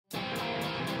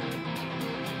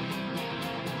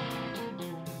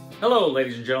Hello,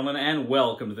 ladies and gentlemen, and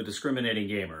welcome to The Discriminating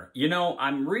Gamer. You know,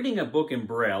 I'm reading a book in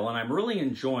Braille, and I'm really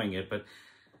enjoying it, but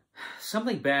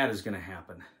something bad is going to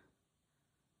happen.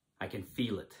 I can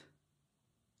feel it.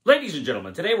 Ladies and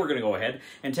gentlemen, today we're going to go ahead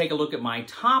and take a look at my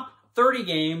top 30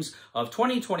 games of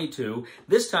 2022.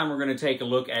 This time we're going to take a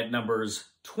look at numbers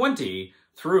 20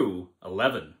 through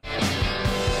 11.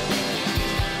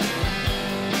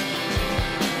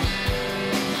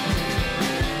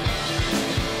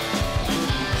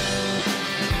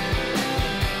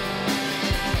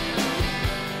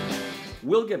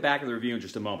 We'll get back to the review in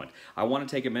just a moment. I want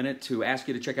to take a minute to ask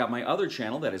you to check out my other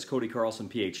channel, that is Cody Carlson,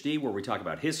 PhD, where we talk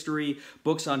about history,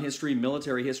 books on history,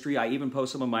 military history. I even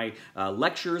post some of my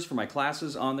lectures for my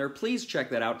classes on there. Please check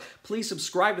that out. Please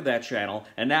subscribe to that channel.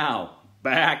 And now,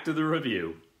 back to the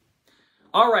review.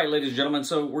 All right, ladies and gentlemen,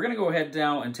 so we're going to go ahead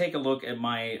now and take a look at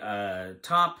my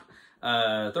top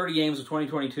 30 games of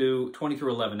 2022, 20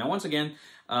 through 11. Now, once again,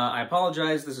 I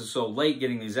apologize this is so late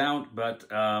getting these out, but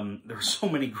there were so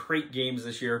many great games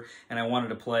this year, and I wanted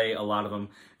to play a lot of them,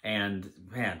 and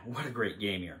man, what a great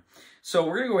game year. So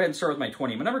we're going to go ahead and start with my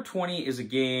 20. My number 20 is a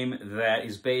game that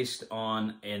is based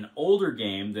on an older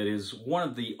game that is one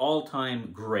of the all-time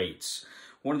greats,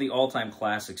 one of the all-time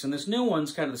classics. And this new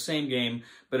one's kind of the same game,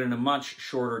 but in a much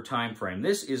shorter time frame.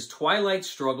 This is Twilight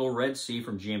Struggle Red Sea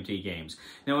from GMT Games.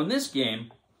 Now, in this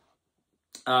game,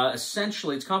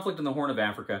 essentially, it's Conflict in the Horn of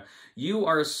Africa. You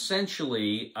are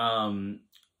essentially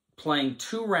playing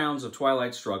 2 rounds of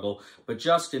Twilight Struggle, but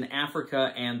just in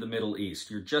Africa and the Middle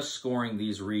East. You're just scoring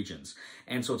these regions.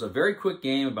 And so it's a very quick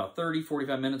game, about 30,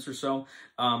 45 minutes or so,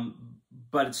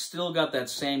 but it's still got that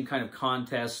same kind of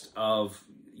contest of,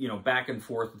 you know, back and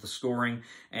forth with the scoring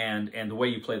and the way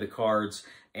you play the cards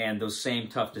and those same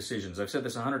tough decisions. I've said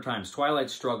this 100 times. Twilight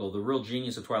Struggle, the real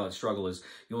genius of Twilight Struggle is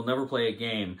you will never play a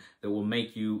game that will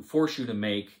force you to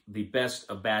make the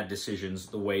best of bad decisions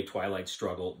the way Twilight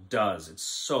Struggle does. It's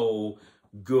so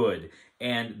good.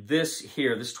 And this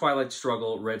Twilight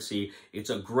Struggle Red Sea,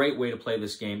 it's a great way to play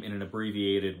this game in an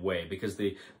abbreviated way, because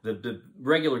the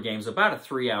regular game is about a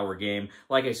 3-hour game.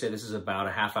 Like I said, this is about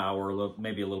a half hour,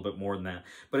 maybe a little bit more than that.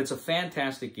 But it's a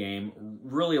fantastic game.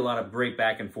 Really a lot of great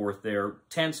back and forth there.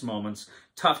 Tense moments,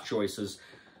 tough choices.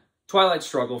 Twilight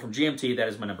Struggle from GMT, that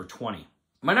is my number 20.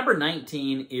 My number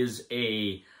 19 is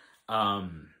a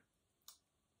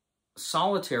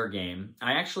solitaire game.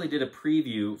 I actually did a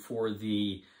preview for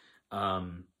the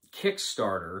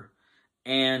Kickstarter,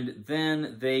 and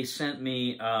then they sent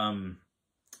me after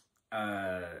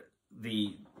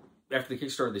the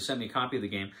Kickstarter, they sent me a copy of the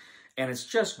game, and it's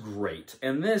just great.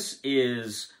 And this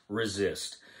is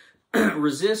Resist.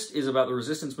 Resist is about the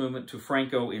resistance movement to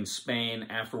Franco in Spain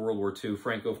after World War II.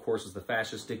 Franco, of course, was the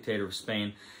fascist dictator of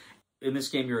Spain. In this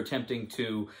game, you're attempting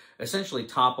to essentially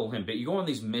topple him, but you go on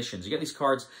these missions. You get these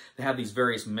cards that have these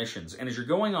various missions, and as you're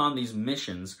going on these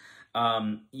missions,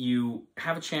 you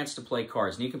have a chance to play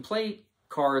cards. And you can play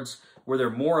cards where they're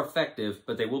more effective,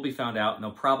 but they will be found out and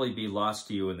they'll probably be lost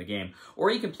to you in the game.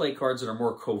 Or you can play cards that are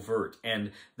more covert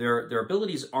and their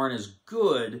abilities aren't as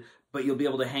good, but you'll be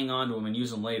able to hang on to them and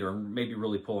use them later and maybe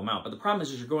really pull them out. But the problem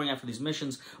is, as you're going after these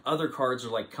missions, other cards are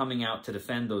like coming out to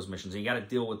defend those missions, and you got to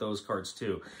deal with those cards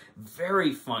too.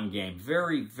 Very fun game.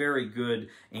 Very, very good,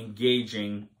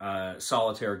 engaging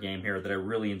solitaire game here that I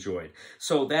really enjoyed.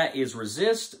 So that is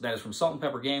Resist. That is from Salt and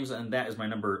Pepper Games, and that is my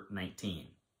number 19.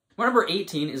 My number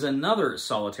 18 is another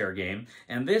solitaire game,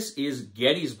 and this is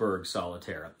Gettysburg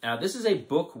Solitaire. This is a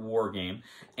book war game,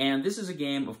 and this is a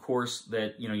game, of course,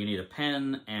 that you need a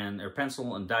pen or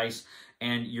pencil and dice,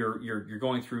 and you're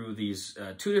going through these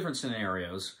 2 different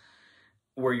scenarios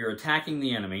where you're attacking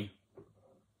the enemy.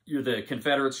 You're the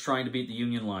Confederates trying to beat the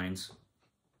Union lines,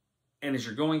 and as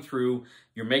you're going through,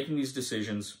 you're making these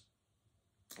decisions.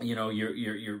 You know,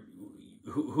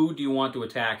 who do you want to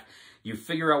attack? You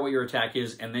figure out what your attack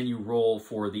is, and then you roll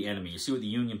for the enemy. You see what the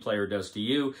Union player does to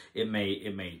you. It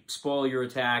may spoil your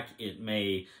attack. It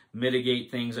may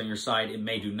mitigate things on your side. It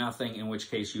may do nothing, in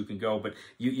which case you can go. But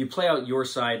you play out your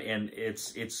side, and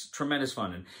it's tremendous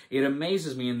fun. And it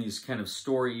amazes me in these kind of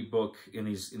storybook, in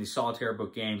these solitaire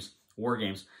book games, war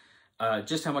games,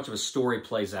 just how much of a story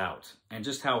plays out and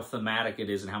just how thematic it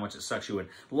is and how much it sucks you in.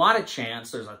 A lot of chance.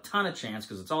 There's a ton of chance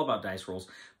because it's all about dice rolls,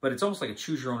 but it's almost like a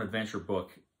choose-your-own-adventure book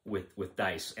with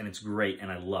dice, and it's great,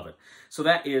 and I love it. So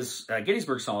that is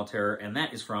Gettysburg Solitaire, and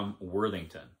that is from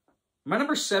Worthington. My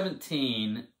number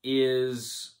 17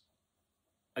 is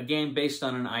a game based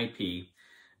on an IP,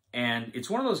 and it's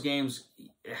one of those games,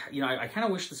 I kind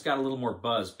of wish this got a little more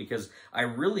buzz because I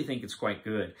really think it's quite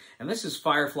good. And this is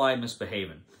Firefly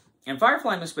Misbehavin'. And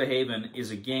Firefly Misbehavin' is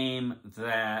a game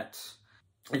that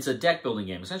It's a deck building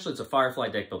game. Essentially, it's a Firefly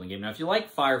deck building game. Now, if you like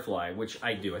Firefly, which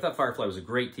I do, I thought Firefly was a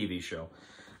great TV show.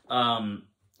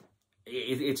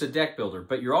 It's a deck builder,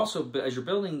 but you're also, as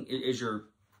you're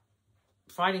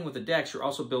fighting with the decks, you're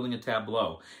also building a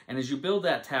tableau. And as you build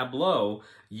that tableau,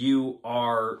 you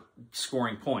are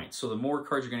scoring points. So the more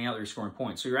cards you're getting out there, you're scoring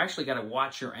points. So you're actually got to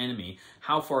watch your enemy.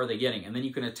 How far are they getting? And then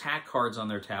you can attack cards on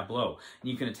their tableau. And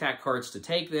you can attack cards to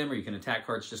take them, or you can attack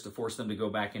cards just to force them to go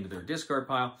back into their discard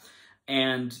pile.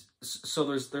 And so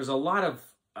there's a lot of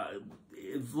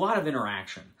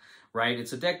interaction, right?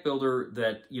 It's a deck builder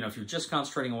that, you know, if you're just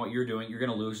concentrating on what you're doing, you're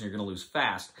going to lose, and you're going to lose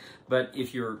fast. But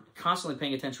if you're constantly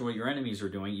paying attention to what your enemies are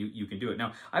doing, you can do it.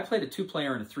 Now, I played a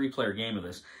 2-player and a 3-player game of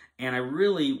this, and I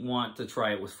really want to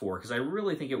try it with 4, because I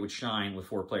really think it would shine with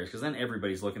 4 players, because then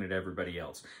everybody's looking at everybody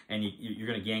else, and you're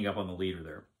going to gang up on the leader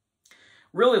there.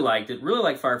 Really liked it. Really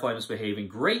liked Firefly Misbehaving.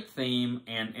 Great theme,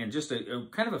 and just a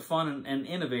kind of a fun and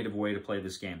innovative way to play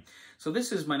this game. So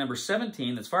this is my number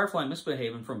 17. That's Firefly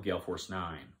Misbehaving from Gale Force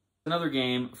 9. Another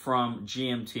game from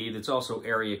GMT that's also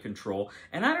area control.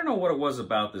 And I don't know what it was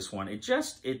about this one. It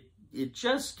just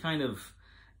kind of,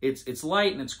 it's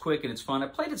light and it's quick and it's fun. I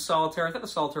played it solitaire. I thought the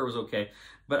solitaire was okay,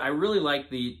 but I really like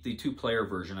the 2-player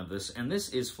version of this. And this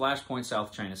is Flashpoint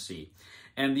South China Sea.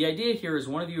 And the idea here is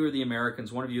one of you are the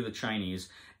Americans, one of you are the Chinese,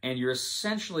 and you're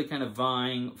essentially kind of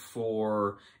vying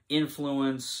for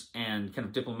influence and kind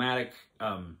of diplomatic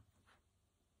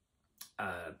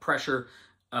pressure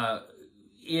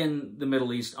in the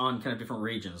Middle East on kind of different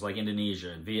regions like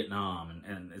Indonesia and Vietnam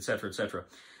and et cetera, et cetera.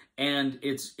 And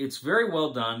it's very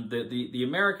well done. The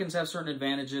Americans have certain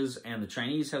advantages and the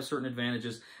Chinese have certain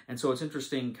advantages. And so it's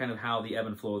interesting kind of how the ebb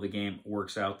and flow of the game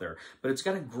works out there. But it's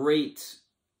got a great...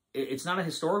 It's not a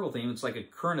historical theme, it's like a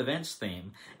current events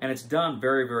theme, and it's done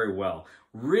very, very well.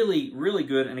 Really, really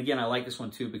good, and again, I like this one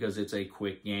too because it's a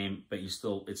quick game, but it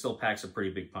still packs a pretty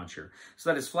big punch here. So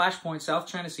that is Flashpoint South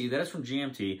China Sea, that is from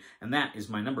GMT, and that is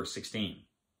my number 16.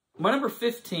 My number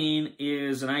 15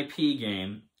 is an IP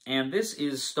game, and this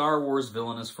is Star Wars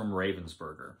Villainous from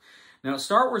Ravensburger. Now,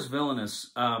 Star Wars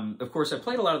Villainous, of course, I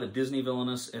played a lot of the Disney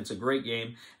Villainous, and it's a great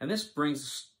game, and this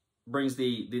brings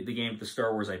the game to the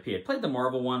Star Wars IP. I played the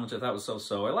Marvel one, which I thought was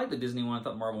so-so. I liked the Disney one. I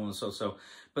thought the Marvel one was so-so.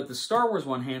 But the Star Wars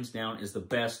one, hands down, is the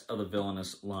best of the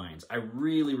Villainous lines. I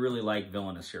really, really like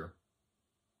Villainous here.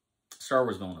 Star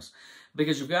Wars Villainous.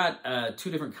 Because you've got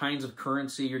 2 different kinds of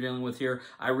currency you're dealing with here.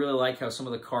 I really like how some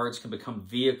of the cards can become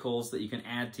vehicles that you can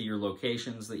add to your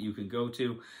locations that you can go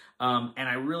to. And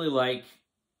I really like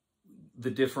the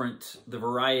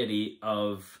variety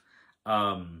of...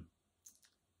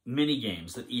 mini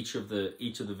games that each of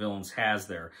the villains has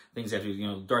there. Things have to, you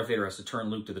know, Darth Vader has to turn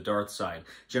Luke to the dark side.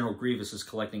 General Grievous is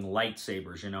collecting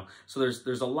lightsabers, you know. So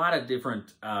there's a lot of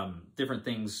different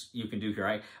things you can do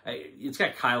here. It's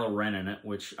got Kylo Ren in it,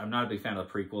 which I'm not a big fan of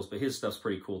the prequels, but his stuff's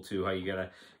pretty cool too. How you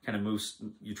gotta kind of move,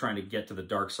 you're trying to get to the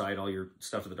dark side, all your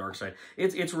stuff to the dark side.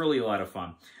 It's really a lot of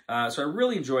fun. So I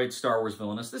really enjoyed Star Wars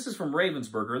Villainous. This is from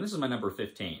Ravensburger, and this is my number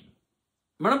 15.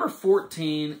 My number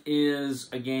 14 is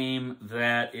a game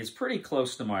that is pretty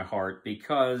close to my heart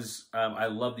because I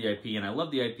love the IP, and I love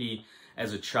the IP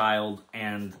as a child,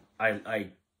 and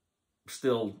I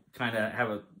still kind of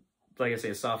have like I say,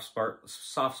 a soft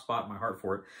spot in my heart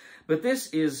for it. But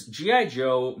this is G.I.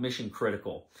 Joe Mission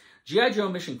Critical. G.I. Joe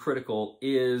Mission Critical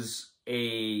is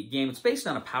a game, it's based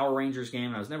on a Power Rangers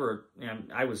game.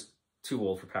 I was too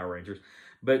old for Power Rangers.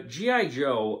 But G.I.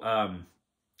 Joe...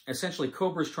 essentially,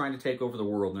 Cobra's trying to take over the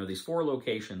world, and there are these 4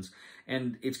 locations,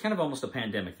 and it's kind of almost a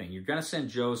pandemic thing. You're going to send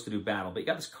Joes to do battle, but you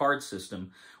got this card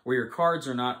system where your cards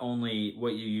are not only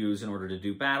what you use in order to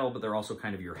do battle, but they're also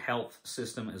kind of your health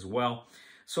system as well.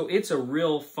 So it's a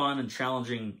real fun and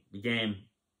challenging game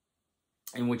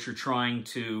in which you're trying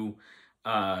to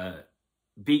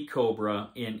beat Cobra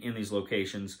in these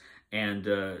locations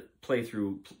and play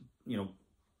through, you know,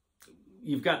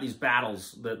 you've got these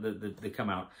battles that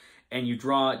come out. And you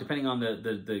draw, depending on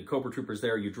the Cobra Troopers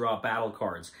there, you draw battle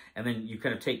cards. And then you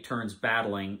kind of take turns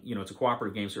battling. You know, it's a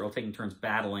cooperative game, so you're all taking turns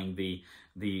battling the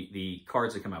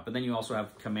cards that come up. But then you also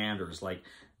have commanders like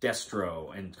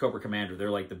Destro and Cobra Commander. They're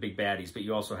like the big baddies. But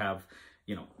you also have,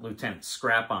 you know, Lieutenant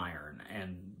Scrap Iron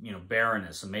and, you know,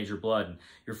 Baroness and Major Blood. And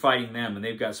you're fighting them, and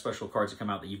they've got special cards that come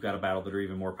out that you've got to battle that are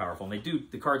even more powerful. And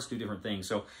the cards do different things.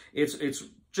 So it's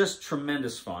just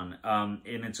tremendous fun.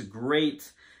 And it's a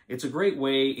great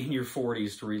way in your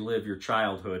 40s to relive your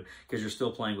childhood because you're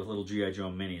still playing with little G.I. Joe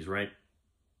minis, right?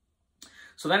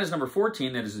 So that is number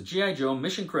 14. That is a G.I. Joe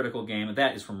Mission Critical game, and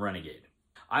that is from Renegade.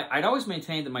 I'd always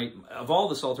maintained that of all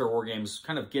the solitaire war games,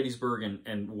 kind of Gettysburg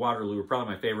and Waterloo were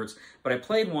probably my favorites, but I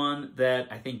played one that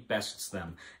I think bests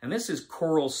them, and this is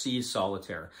Coral Sea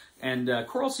Solitaire. And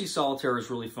Coral Sea Solitaire is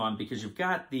really fun because you've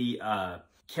got the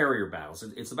carrier battles.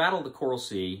 It's the Battle of the Coral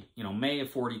Sea, May of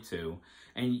 42,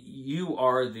 and you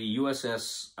are the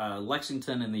USS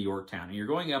Lexington and the Yorktown, and you're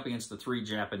going up against the 3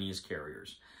 Japanese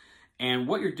carriers. And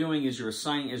what you're doing is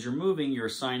as you're moving, you're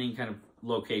assigning kind of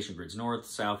location grids, north,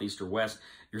 south, east, or west.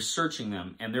 You're searching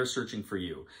them, and they're searching for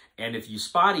you. And if you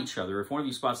spot each other, if one of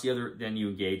you spots the other, then you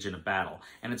engage in a battle.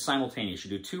 And it's simultaneous.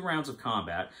 You do 2 rounds of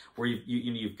combat, where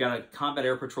you've got a combat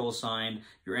air patrol assigned,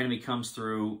 your enemy comes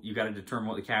through, you've got to determine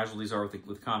what the casualties are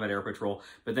with combat air patrol,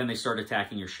 but then they start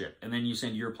attacking your ship. And then you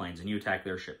send your planes, and you attack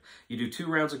their ship. You do 2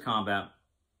 rounds of combat,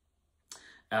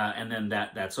 and then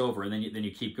that's over, and then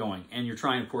you keep going. And you're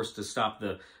trying, of course, to stop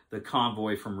the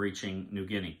convoy from reaching New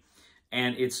Guinea.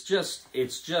 And it's just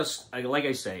like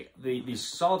I say, these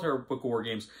solitaire book war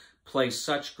games play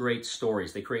such great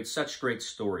stories. They create such great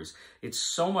stories. It's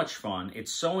so much fun.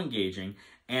 It's so engaging.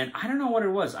 And I don't know what it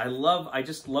was. I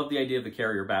just love the idea of the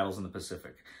carrier battles in the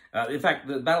Pacific. In fact,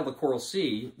 the Battle of the Coral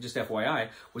Sea, just FYI,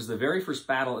 was the very first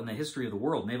battle in the history of the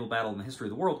world, naval battle in the history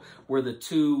of the world, where the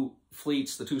 2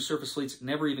 fleets, the 2 surface fleets,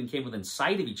 never even came within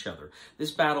sight of each other.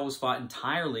 This battle was fought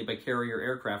entirely by carrier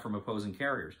aircraft from opposing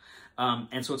carriers.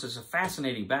 And so it's just a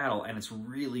fascinating battle, and it's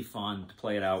really fun to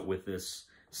play it out with this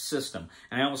system.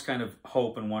 And I almost kind of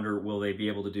hope and wonder, will they be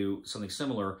able to do something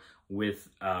similar with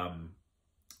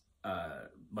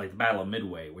like the Battle of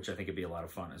Midway, which I think would be a lot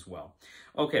of fun as well.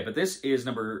 Okay, but this is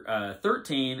number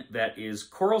 13. That is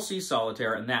Coral Sea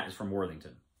Solitaire, and that is from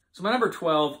Worthington. So my number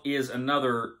 12 is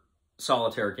another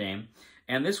solitaire game,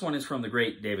 and this one is from the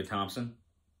great David Thompson.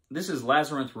 This is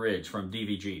Labyrinth Ridge from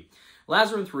DVG.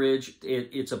 Labyrinth Ridge,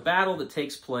 it's a battle that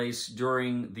takes place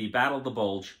during the Battle of the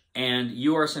Bulge, and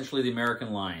you are essentially the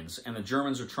American lines, and the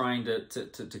Germans are trying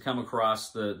to come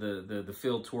across the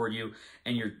field toward you,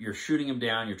 and you're shooting them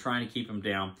down, you're trying to keep them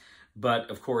down, but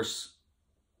of course,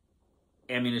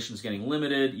 ammunition's getting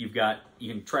limited. You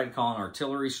can try to call in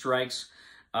artillery strikes,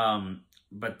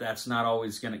 but that's not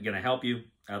always gonna help you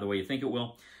the way you think it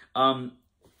will.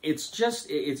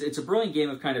 It's a brilliant game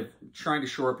of kind of trying to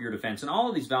shore up your defense, and all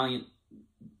of these valiant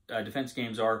defense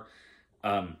games are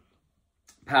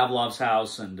Pavlov's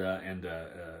House and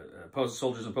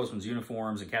Soldiers and Postmen's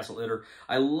Uniforms and Castle Itter.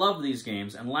 I love these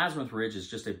games, and Labyrinth Ridge is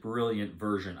just a brilliant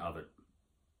version of it.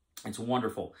 It's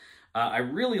wonderful. I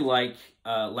really like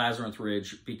Labyrinth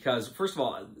Ridge because, first of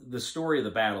all, the story of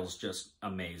the battle is just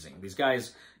amazing. These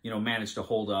guys, managed to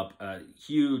hold up a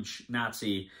huge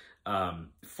Nazi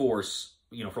force,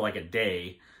 for like a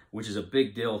day, which is a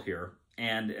big deal here.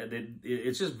 And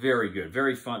it's just very good,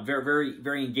 very fun, very, very,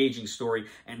 very engaging story,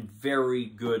 and very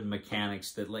good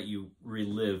mechanics that let you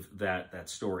relive that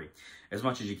story as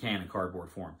much as you can in cardboard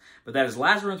form. But that is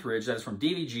Labyrinth Ridge. That is from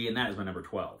DVG, and that is my number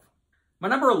 12. My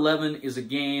number 11 is a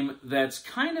game that's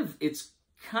kind of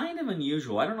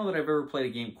unusual. I don't know that I've ever played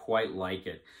a game quite like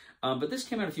it. But this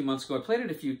came out a few months ago. I played it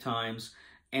a few times,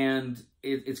 and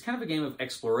it's kind of a game of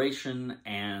exploration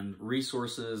and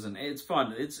resources, and it's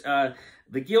fun. It's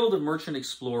the Guild of Merchant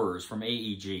Explorers from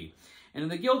AEG. And in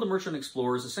the Guild of Merchant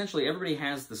Explorers, essentially everybody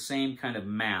has the same kind of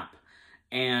map,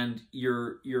 and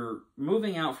you're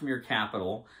moving out from your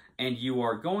capital, and you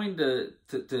are going to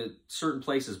certain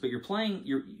places, but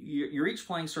you're each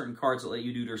playing certain cards that let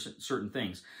you do certain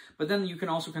things. But then you can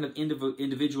also kind of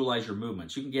individualize your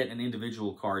movements. You can get an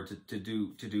individual card to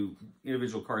do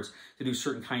individual cards to do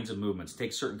certain kinds of movements,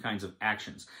 take certain kinds of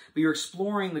actions. But you're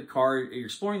exploring the card, you're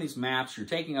exploring these maps, you're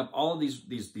taking up all of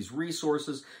these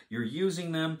resources, you're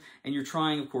using them, and you're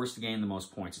trying, of course, to gain the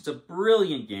most points. It's a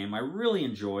brilliant game. I really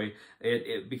enjoy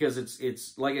it because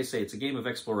it's like I say, it's a game of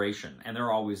exploration, and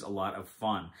they're always a lot of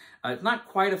fun. It's not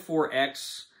quite a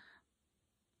 4X,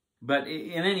 but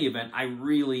in any event, I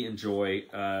really enjoy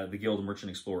the Guild of Merchant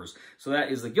Explorers. So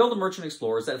that is the Guild of Merchant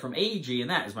Explorers. That's from AEG, and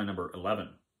that is my number 11.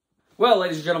 Well,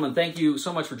 ladies and gentlemen, thank you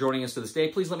so much for joining us to this day.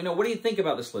 Please let me know, what do you think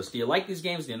about this list? Do you like these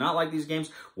games? Do you not like these games?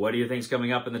 What do you think is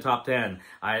coming up in the top 10?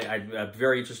 I'm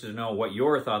very interested to know what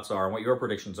your thoughts are and what your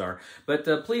predictions are.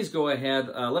 But please go ahead,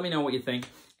 let me know what you think.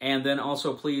 And then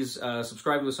also, please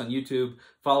subscribe to us on YouTube,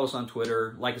 follow us on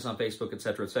Twitter, like us on Facebook,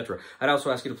 etc., etc. I'd also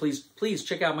ask you to please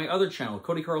check out my other channel,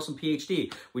 Cody Carlson,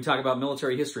 PhD. We talk about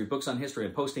military history, books on history.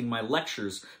 I'm posting my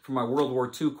lectures from my World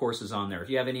War II courses on there. If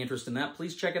you have any interest in that,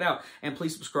 please check it out. And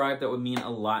please subscribe. That would mean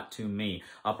a lot to me.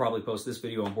 I'll probably post this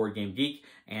video on Board Game Geek,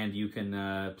 and you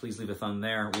can please leave a thumb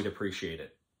there. We'd appreciate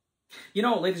it. You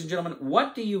know, ladies and gentlemen,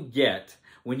 what do you get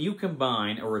when you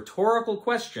combine a rhetorical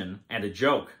question and a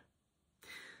joke?